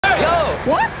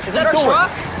What? Is that our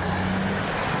truck?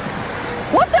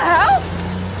 What the hell?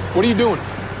 What are you doing?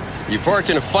 You parked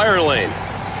in a fire lane.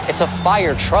 It's a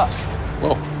fire truck.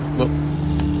 Well,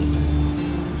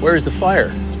 where's the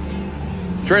fire?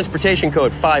 Transportation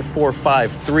code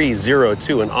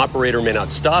 545302. An operator may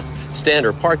not stop, stand,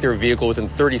 or park their vehicle within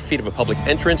 30 feet of a public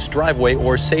entrance, driveway,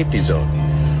 or safety zone.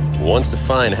 Once the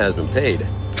fine has been paid,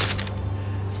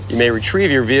 you may retrieve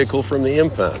your vehicle from the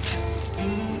impound.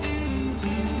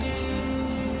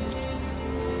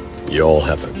 You all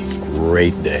have a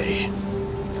great day.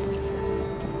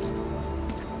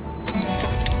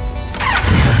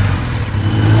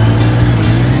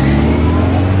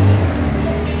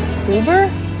 Uber?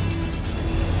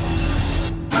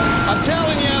 I'm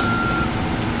telling you,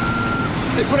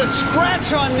 they put a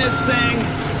scratch on this thing.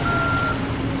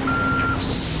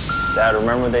 Dad,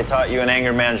 remember they taught you in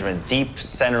anger management, deep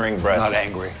centering breaths. Not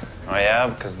angry. Oh yeah?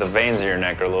 Because the veins in your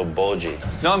neck are a little bulgy.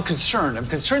 No, I'm concerned. I'm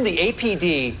concerned the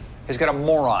APD has got a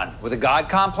moron with a God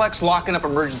complex locking up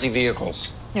emergency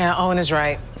vehicles. Yeah, Owen is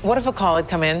right. What if a call had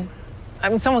come in? I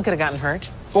mean, someone could have gotten hurt.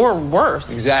 Or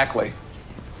worse. Exactly.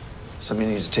 Somebody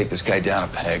needs to take this guy down a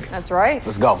peg. That's right.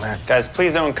 Let's go, man. Guys,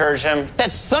 please don't encourage him.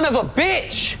 That son of a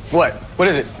bitch! What? What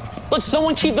is it? Look,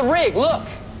 someone keyed the rig, look.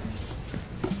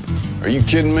 Are you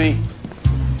kidding me?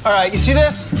 All right, you see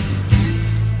this?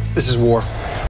 This is war.